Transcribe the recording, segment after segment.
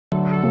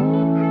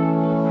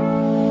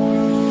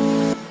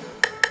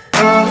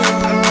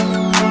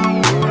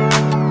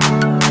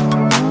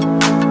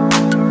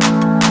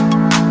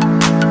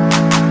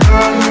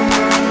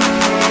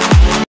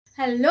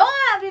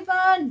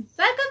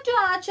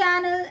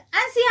channel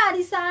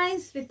NCRE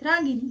Science with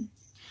Ragini.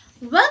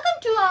 Welcome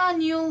to our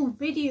new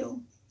video.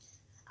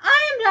 I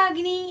am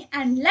Ragini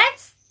and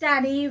let's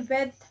study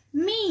with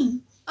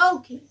me.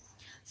 Okay,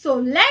 so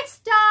let's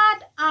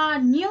start our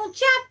new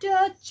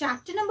chapter,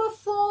 chapter number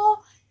 4,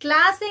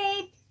 class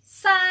 8,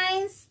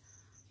 science,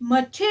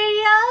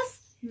 materials,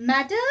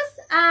 metals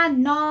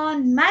and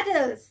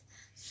non-metals.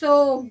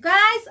 So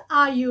guys,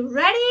 are you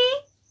ready?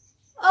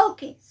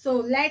 Okay, so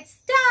let's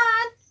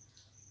start.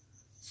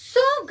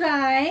 So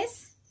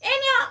guys,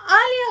 in your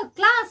earlier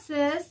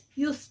classes,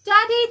 you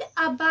studied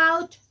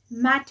about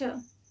matter.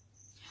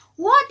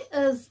 What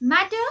is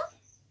matter?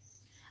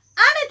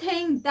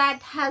 Anything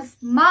that has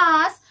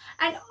mass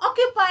and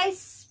occupies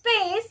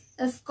space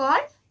is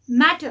called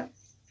matter.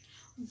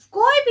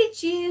 कोई भी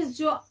चीज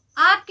जो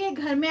आपके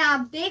घर में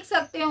आप देख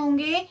सकते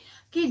होंगे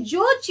कि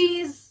जो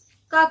चीज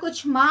का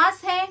कुछ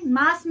मास है,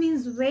 मास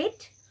मीन्स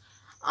वेट,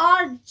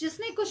 और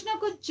जिसने कुछ ना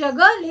कुछ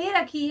जगह ले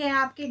रखी है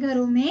आपके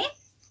घरों में,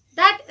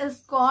 that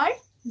is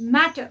called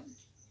matter.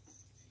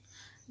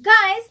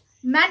 Guys,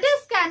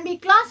 matters can be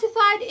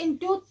classified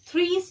into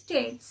 3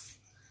 states: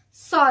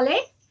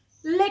 solid,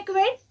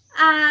 liquid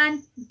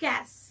and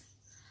gas.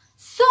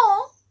 So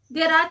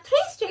there are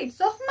 3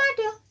 states of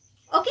matter.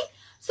 Okay,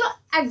 so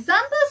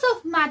examples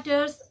of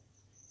matters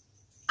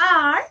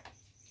are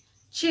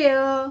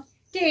chair,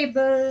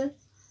 table,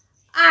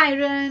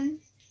 iron,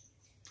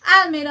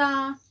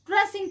 almirah,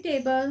 dressing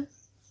table,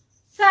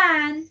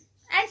 fan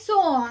and so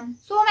on.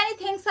 So many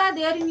things are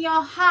there in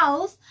your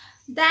house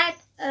that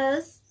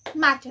is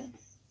matter.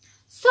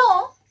 So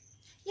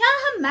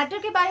यहाँ हम matter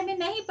के बारे में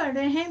नहीं पढ़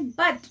रहे हैं,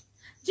 but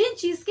जिन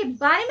चीज के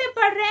बारे में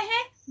पढ़ रहे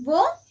हैं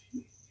वो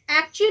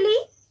एक्चुअली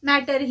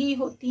मैटर ही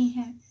होती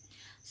हैं.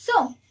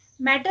 सो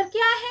मैटर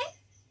क्या है?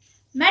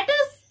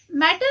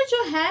 मैटर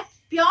जो है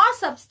प्योर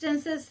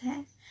सब्सटेंसेस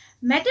है.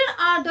 Matter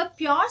are the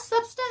pure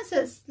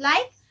substances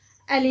like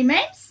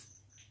elements,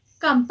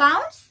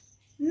 compounds,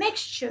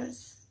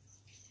 mixtures.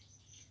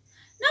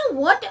 Now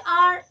what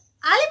are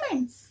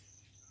elements?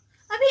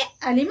 अब ये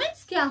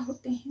elements क्या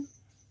होते हैं?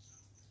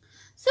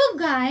 So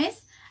guys,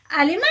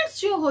 elements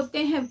जो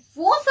होते हैं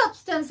वो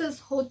substances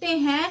होते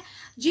हैं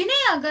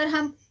जिन्हें अगर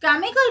हम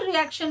chemical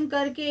reaction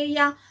करके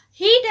या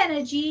heat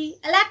energy,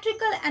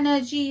 electrical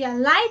energy या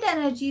light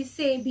energy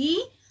से भी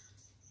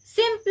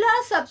simpler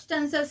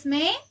substances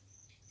में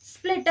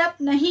split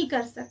up नहीं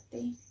कर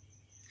सकते.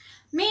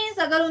 मीन्स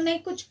अगर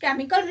उन्हें कुछ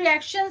केमिकल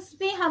रिएक्शंस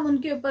भी हम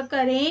उनके ऊपर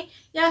करें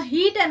या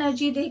हीट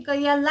एनर्जी देकर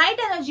या लाइट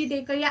एनर्जी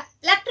देकर या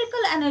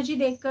इलेक्ट्रिकल एनर्जी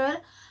देकर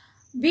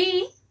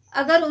भी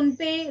अगर उन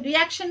पे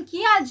रिएक्शन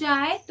किया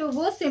जाए तो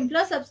वो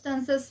सिंपलर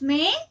सब्सटेंसेस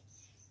में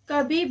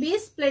कभी भी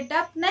स्प्लिट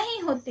अप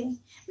नहीं होते.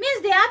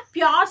 Means they are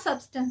pure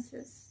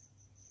substances.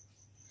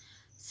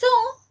 So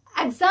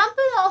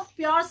example of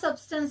pure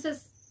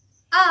substances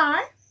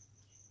are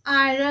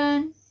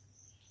iron,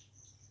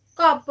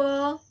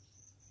 copper,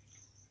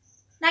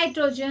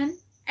 nitrogen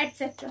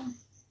etcetera.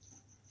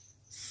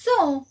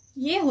 सो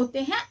ये होते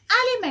हैं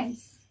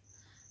एलिमेंट्स.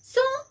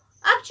 सो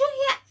अब जो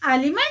ये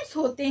एलिमेंट्स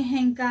होते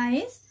हैं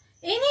गाइस,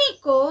 इन्हीं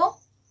को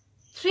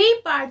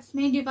 3 पार्ट्स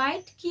में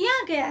डिवाइड किया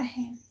गया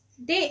है.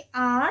 They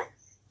are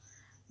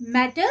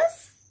metals,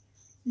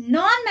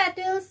 non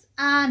metals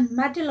and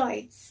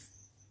metalloids.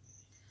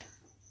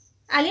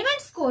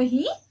 Elements को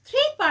ही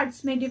 3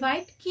 पार्ट्स में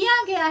डिवाइड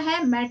किया गया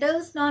है: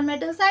 metals, non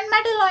metals and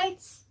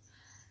metalloids.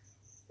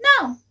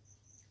 Now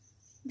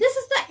this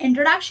is the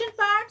introduction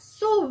part,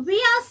 so we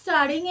are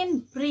studying in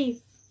brief.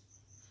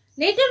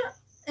 Later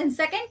in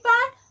second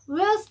part we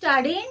will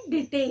study in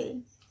detail.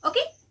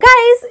 Okay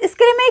guys,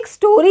 इसके लिए मैं एक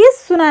story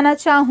सुनाना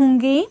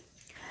चाहूँगी.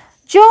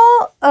 जो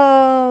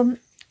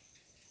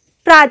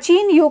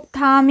प्राचीन युग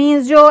था,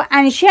 मीन्स जो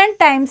एंशियंट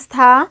टाइम्स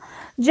था,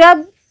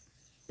 जब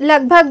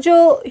लगभग जो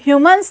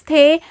ह्यूमंस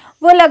थे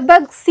वो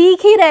लगभग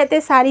सीख ही रहे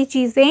थे सारी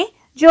चीज़ें.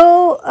 जो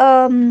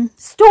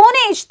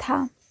स्टोन एज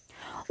था,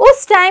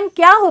 उस टाइम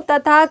क्या होता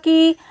था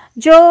कि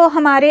जो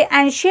हमारे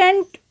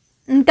एंशियंट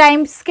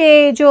टाइम्स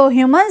के जो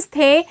ह्यूमंस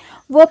थे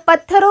वो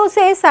पत्थरों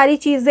से सारी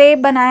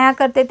चीज़ें बनाया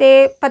करते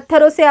थे.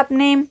 पत्थरों से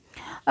अपने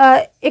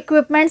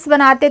इक्विपमेंट्स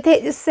बनाते थे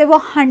जिससे वो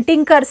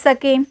हंटिंग कर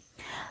सके.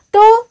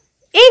 तो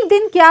एक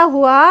दिन क्या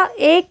हुआ,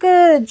 एक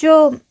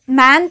जो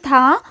मैन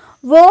था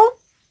वो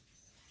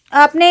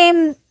अपने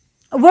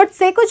वुड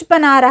से कुछ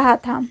बना रहा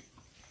था.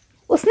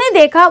 उसने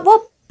देखा वो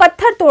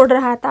पत्थर तोड़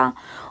रहा था.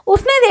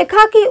 उसने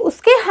देखा कि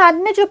उसके हाथ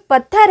में जो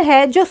पत्थर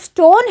है, जो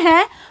स्टोन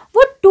है,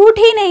 वो टूट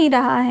ही नहीं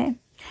रहा है.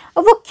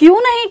 और वो क्यों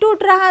नहीं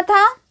टूट रहा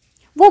था?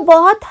 वो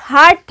बहुत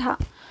हार्ड था.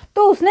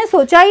 तो उसने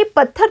सोचा ये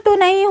पत्थर तो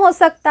नहीं हो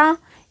सकता,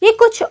 ये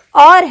कुछ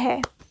और है.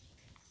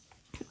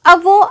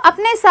 अब वो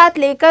अपने साथ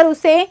लेकर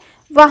उसे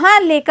वहाँ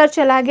लेकर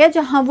चला गया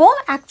जहाँ वो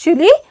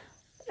एक्चुअली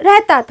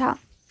रहता था.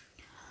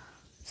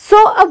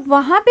 सो अब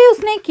वहाँ पे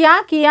उसने क्या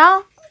किया,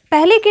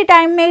 पहले के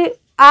टाइम में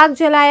आग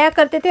जलाया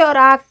करते थे और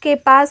आग के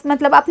पास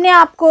मतलब अपने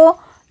आप को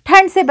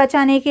ठंड से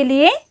बचाने के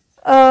लिए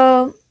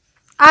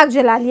आग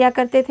जला लिया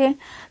करते थे.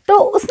 तो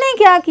उसने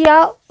क्या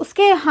किया,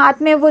 उसके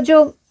हाथ में वो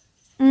जो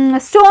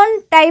स्टोन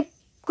टाइप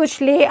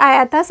कुछ ले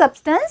आया था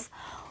सब्सटेंस,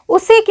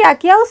 उसे क्या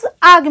किया, उस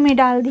आग में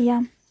डाल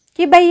दिया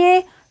कि भाई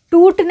ये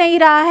टूट नहीं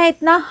रहा है,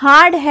 इतना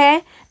हार्ड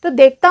है, तो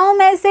देखता हूँ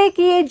मैं इसे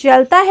कि ये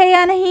जलता है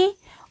या नहीं।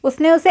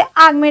 उसने उसे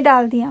आग में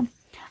डाल दिया।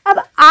 अब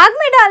आग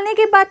में डालने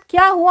के बाद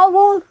क्या हुआ,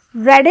 वो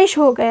रेडिश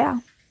हो गया,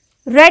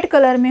 रेड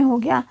कलर में हो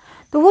गया।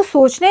 तो वो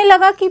सोचने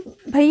लगा कि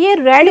भाई ये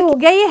रेड हो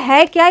गया, ये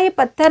है क्या, ये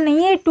पत्थर नहीं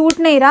है, ये टूट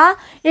नहीं रहा,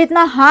 ये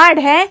इतना हार्ड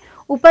है,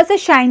 ऊपर से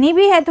शाइनी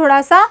भी है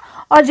थोड़ा सा,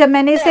 और जब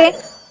मैंने इसे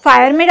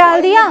फायर में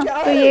डाल दिया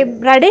तो ये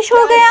रेडिश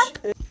हो गया।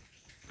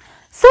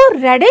 सो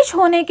रेडिश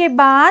होने के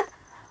बाद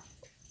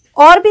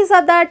और भी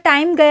ज़्यादा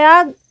टाइम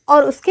गया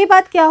और उसके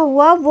बाद क्या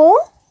हुआ,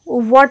 वो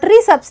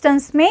वाटरी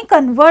सब्सटेंस में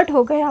कन्वर्ट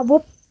हो गया,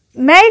 वो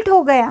मेल्ट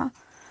हो गया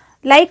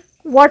लाइक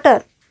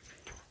वाटर।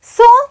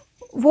 सो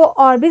वो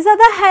और भी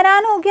ज़्यादा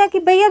हैरान हो गया कि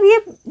भाई अब ये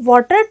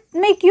वाटर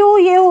में क्यों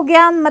ये हो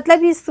गया,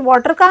 मतलब इस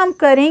वाटर का हम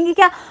करेंगे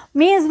क्या।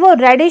 मीन्स वो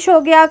रेडिश हो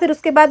गया, फिर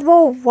उसके बाद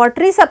वो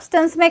वाटरी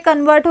सब्सटेंस में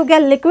कन्वर्ट हो गया,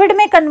 लिक्विड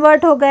में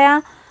कन्वर्ट हो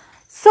गया।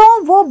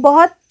 सो वो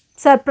बहुत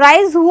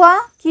सरप्राइज हुआ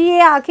कि ये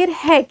आखिर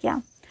है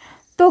क्या।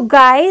 तो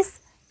गाइस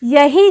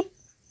यही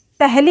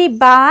पहली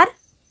बार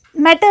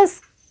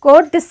मेटल्स को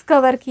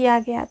डिस्कवर किया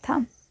गया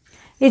था।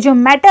 ये जो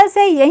मेटल्स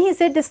है यहीं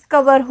से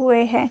डिस्कवर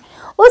हुए हैं।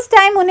 उस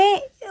टाइम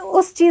उन्हें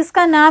उस चीज़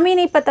का नाम ही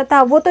नहीं पता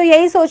था, वो तो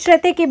यही सोच रहे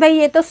थे कि भाई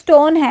ये तो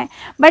स्टोन है,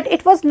 but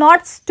it was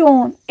not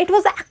stone, it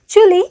was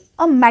actually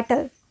a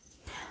metal.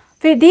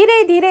 फिर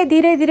धीरे धीरे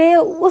धीरे धीरे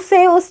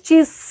उसे वो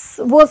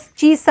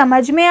चीज़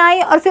समझ में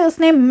आई और फिर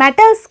उसने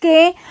मेटल्स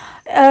के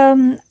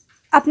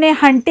अपने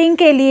हंटिंग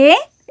के लिए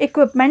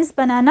इक्विपमेंट्स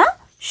बनाना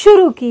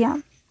शुरू किया।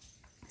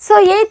 सो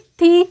ये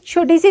थी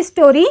छोटी सी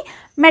स्टोरी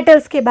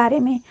मेटल्स के बारे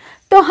में।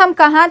 तो हम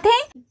कहाँ थे?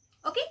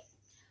 ओके,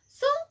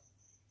 सो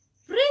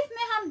ब्रीफ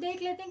में हम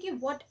देख लेते हैं कि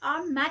what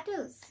are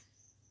metals.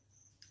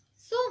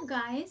 So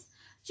guys,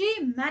 जो ये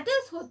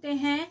मेटल्स होते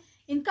हैं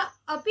इनका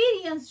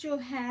अपीयरेंस जो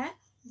है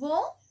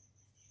वो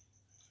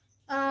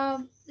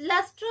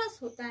लस्ट्रस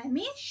होता है,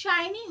 मीन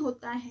शाइनी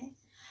होता है,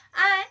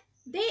 एंड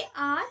दे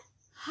आर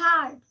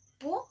हार्ड,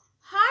 वो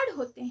हार्ड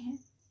होते हैं।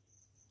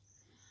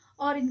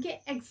 और इनके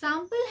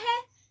एग्जाम्पल है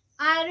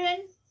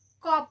आयरन,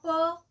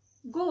 कॉपर,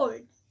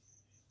 गोल्ड।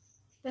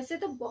 वैसे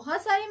तो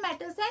बहुत सारे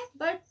मेटल्स हैं,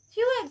 but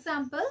few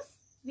examples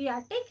we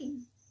are taking.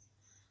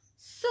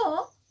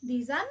 So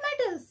these are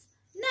metals.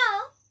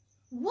 Now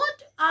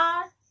what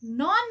are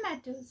non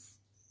metals?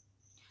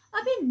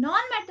 अभी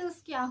नॉन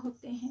मेटल्स क्या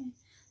होते हैं?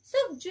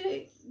 सो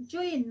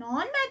जो ये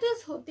नॉन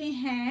मेटल्स होते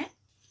हैं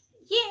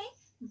ये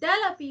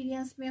डल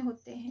अपीयरेंस में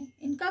होते हैं।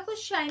 इनका कुछ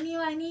शाइनी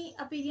वाइनी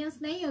अपीयरेंस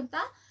नहीं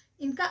होता,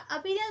 इनका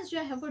अपीयरेंस जो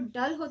है वो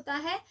डल होता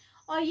है,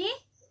 और ये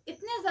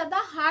इतने ज़्यादा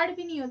हार्ड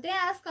भी नहीं होते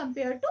एज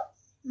कंपेयर टू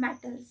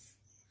मेटल्स।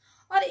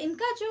 और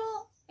इनका जो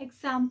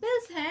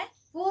एग्जाम्पल्स हैं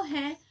वो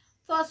हैं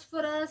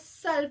phosphorus,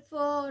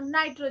 sulphur,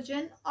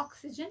 nitrogen,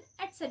 oxygen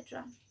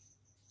etcetera.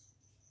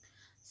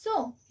 So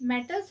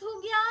metals हो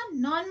गया,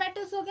 नॉन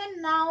मेटल्स हो गया।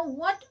 Now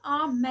what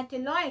are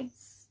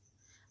metalloids?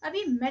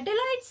 अभी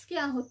मेटेलॉइड्स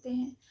क्या होते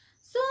हैं?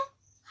 सो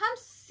हम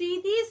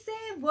सीधी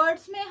से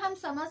वर्ड्स में हम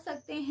समझ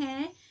सकते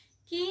हैं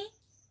कि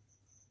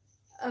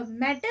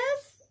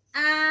मेटल्स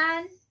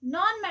एंड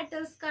नॉन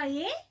मेटल्स का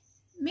ये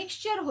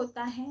मिक्सचर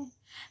होता है।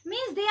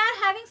 Means they are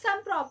having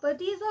some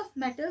properties of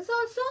metals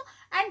also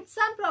and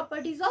some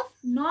properties of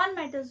non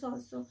metals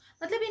also.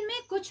 मतलब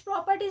इनमें कुछ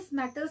प्रॉपर्टीज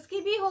मेटल्स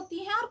की भी होती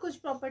हैं और कुछ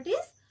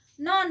प्रॉपर्टीज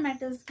नॉन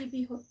मेटल्स की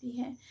भी होती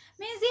है।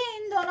 मीन्स ये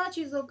इन दोनों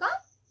चीजों का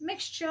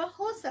मिक्सचर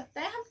हो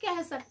सकता है, हम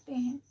कह सकते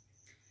हैं।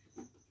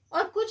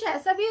 और कुछ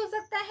ऐसा भी हो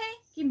सकता है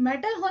कि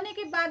मेटल होने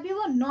के बाद भी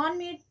वो नॉन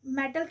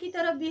मेटल की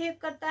तरफ बिहेव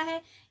करता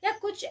है, या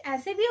कुछ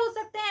ऐसे भी हो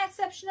सकते हैं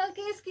एक्सेप्शनल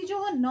केस कि जो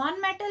वो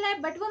नॉन मेटल है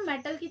बट वो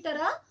मेटल की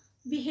तरह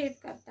बिहेव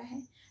करता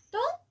है।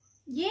 तो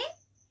ये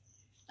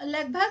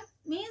लगभग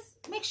मीन्स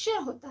मिक्सचर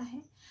होता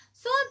है।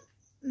 सो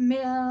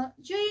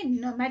जो ये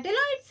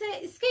मेटेलॉइड्स है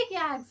इसके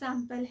क्या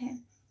एग्जाम्पल हैं?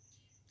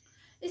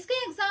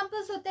 इसके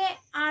एग्जाम्पल्स होते हैं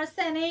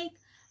arsenic,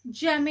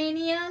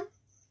 germanium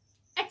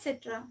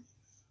etcetera.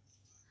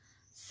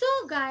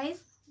 So guys,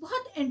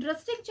 बहुत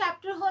इंटरेस्टिंग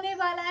चैप्टर होने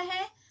वाला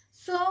है।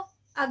 सो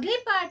अगले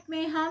पार्ट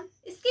में हम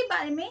इसके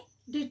बारे में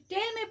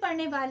डिटेल में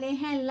पढ़ने वाले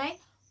हैं, like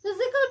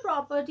physical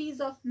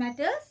properties of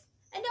metals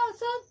and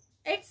also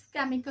it's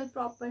chemical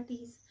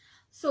properties.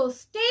 So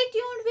stay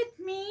tuned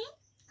with me,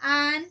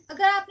 and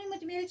अगर आपने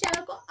मुझे मेरे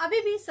चैनल को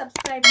अभी भी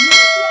सब्सक्राइब नहीं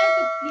किया है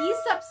तो please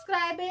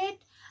subscribe it,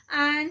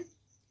 and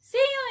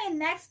see you in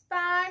next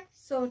part.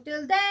 So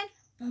till then,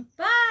 bye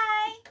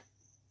bye.